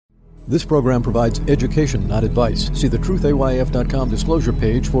This program provides education, not advice. See the truthayf.com disclosure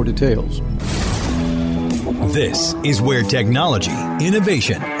page for details. This is where technology,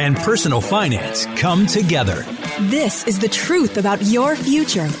 innovation, and personal finance come together. This is the truth about your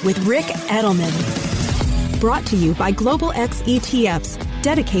future with Ric Edelman. Brought to you by Global X ETFs,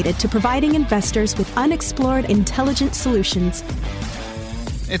 dedicated to providing investors with unexplored intelligent solutions.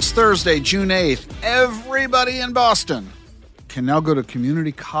 It's Thursday, June 8th. Everybody in Boston can now go to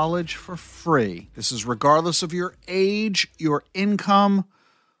community college for free. This is regardless of your age, your income,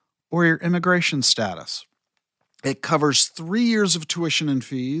 or your immigration status. It covers 3 years of tuition and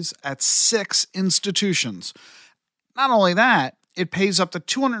fees at 6 institutions. Not only that, it pays up to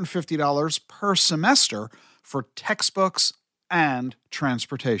 $250 per semester for textbooks and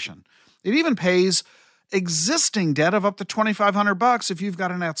transportation. It even pays existing debt of up to $2,500 if you've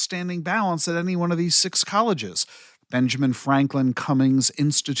got an outstanding balance at any one of these 6 colleges. Benjamin Franklin Cummings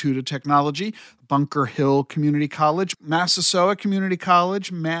Institute of Technology, Bunker Hill Community College, Massasoit Community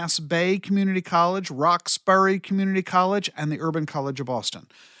College, Mass Bay Community College, Roxbury Community College, and the Urban College of Boston.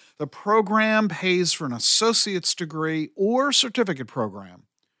 The program pays for an associate's degree or certificate program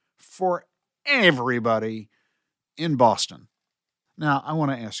for everybody in Boston. Now, I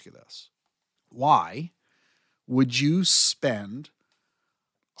want to ask you this. Why would you spend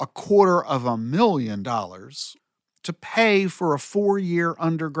 $250,000 to pay for a 4-year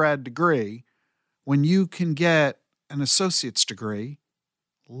undergrad degree when you can get an associate's degree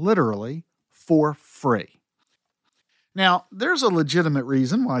literally for free? Now, there's a legitimate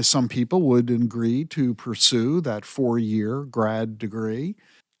reason why some people would agree to pursue that 4-year grad degree.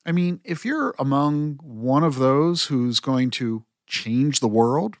 I mean, if you're among one of those who's going to change the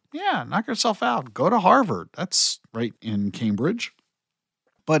world, yeah, knock yourself out. Go to Harvard. That's right in Cambridge.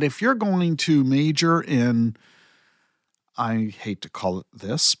 But if you're going to major in, I hate to call it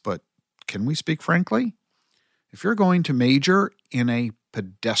this, but can we speak frankly? If you're going to major in a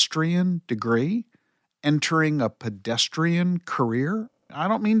pedestrian degree, entering a pedestrian career, I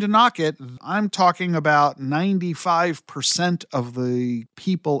don't mean to knock it. I'm talking about 95% of the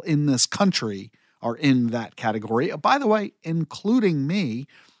people in this country are in that category. By the way, including me.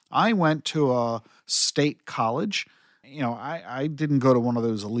 I went to a state college. I didn't go to one of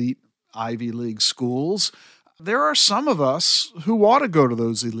those elite Ivy League schools. There are some of us who ought to go to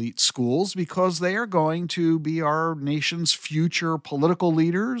those elite schools because they are going to be our nation's future political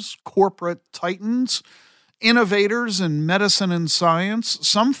leaders, corporate titans, innovators in medicine and science.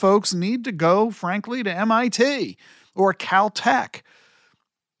 Some folks need to go, frankly, to MIT or Caltech.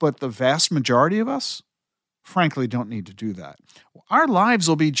 But the vast majority of us, frankly, don't need to do that. Our lives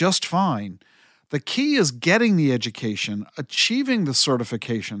will be just fine. The key is getting the education, achieving the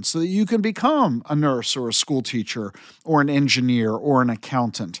certification so that you can become a nurse or a school teacher or an engineer or an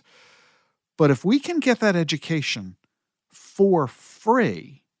accountant. But if we can get that education for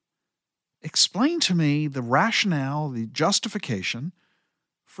free, explain to me the rationale, the justification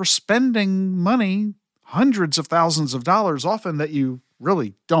for spending money, hundreds of thousands of dollars often that you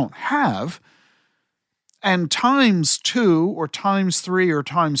really don't have, and times 2 or times 3 or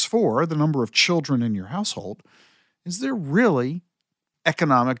times 4, the number of children in your household. Is there really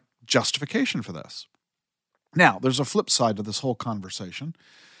economic justification for this? Now, there's a flip side to this whole conversation.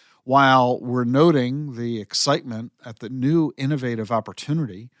 While we're noting the excitement at the new innovative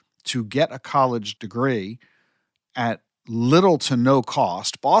opportunity to get a college degree at little to no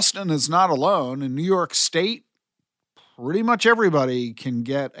cost, Boston is not alone. In New York State, pretty much everybody can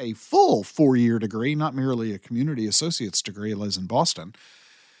get a full 4-year degree, not merely a community associate's degree as in Boston.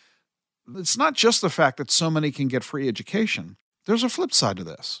 It's not just the fact that so many can get free education. There's a flip side to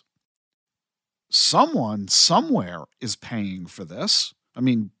this. Someone somewhere is paying for this. I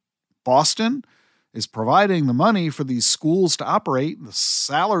mean, Boston is providing the money for these schools to operate, the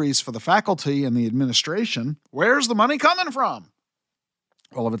salaries for the faculty and the administration. Where's the money coming from?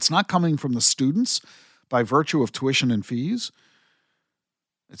 Well, if it's not coming from the students by virtue of tuition and fees,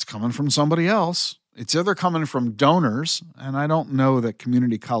 it's coming from somebody else. It's either coming from donors, and I don't know that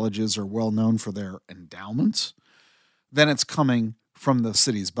community colleges are well known for their endowments, then it's coming from the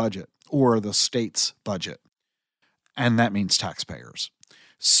city's budget or the state's budget. And that means taxpayers.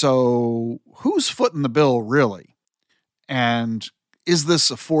 So who's footing the bill really? And is this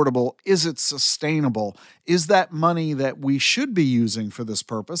affordable? Is it sustainable? Is that money that we should be using for this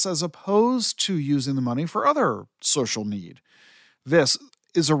purpose as opposed to using the money for other social need? This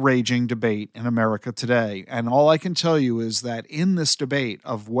is a raging debate in America today. And all I can tell you is that in this debate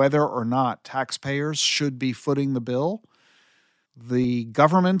of whether or not taxpayers should be footing the bill, the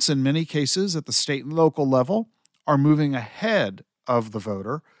governments in many cases at the state and local level are moving ahead of the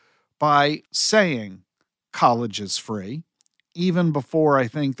voter by saying college is free, even before I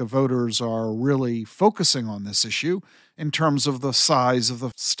think the voters are really focusing on this issue in terms of the size of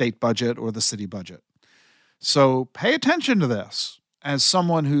the state budget or the city budget. So pay attention to this as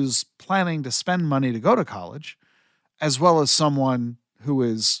someone who's planning to spend money to go to college, as well as someone who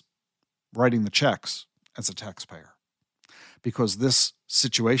is writing the checks as a taxpayer. Because this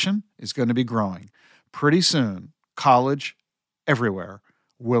situation is going to be growing. Pretty soon, college everywhere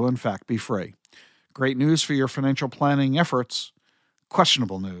will in fact be free. Great news for your financial planning efforts.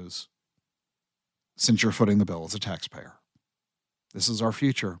 Questionable news since you're footing the bill as a taxpayer. This is our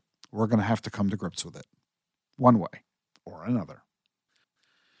future. We're going to have to come to grips with it, one way or another.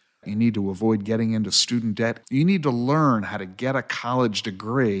 You need to avoid getting into student debt. You need to learn how to get a college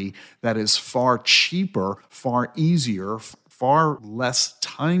degree that is far cheaper, far easier, far less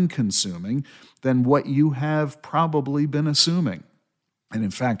time-consuming than what you have probably been assuming. And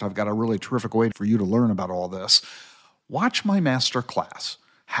in fact, I've got a really terrific way for you to learn about all this. Watch my master class,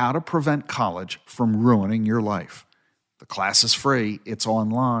 How to Prevent College from Ruining Your Life. The class is free. It's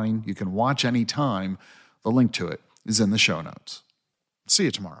online. You can watch anytime. The link to it is in the show notes. See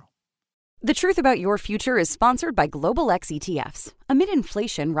you tomorrow. The Truth About Your Future is sponsored by Global X ETFs. Amid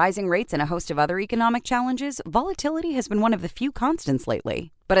inflation, rising rates, and a host of other economic challenges, volatility has been one of the few constants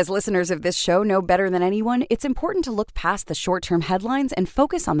lately. But as listeners of this show know better than anyone, it's important to look past the short-term headlines and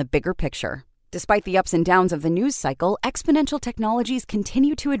focus on the bigger picture. Despite the ups and downs of the news cycle, exponential technologies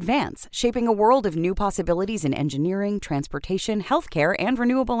continue to advance, shaping a world of new possibilities in engineering, transportation, healthcare, and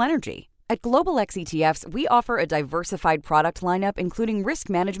renewable energy. At Global X ETFs, we offer a diversified product lineup, including risk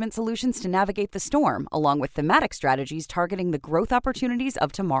management solutions to navigate the storm, along with thematic strategies targeting the growth opportunities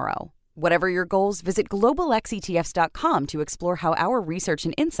of tomorrow. Whatever your goals, visit globalxetfs.com to explore how our research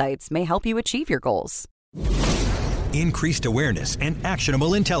and insights may help you achieve your goals. Increased awareness and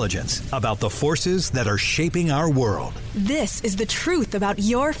actionable intelligence about the forces that are shaping our world. This is The Truth About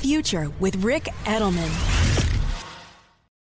Your Future with Ric Edelman.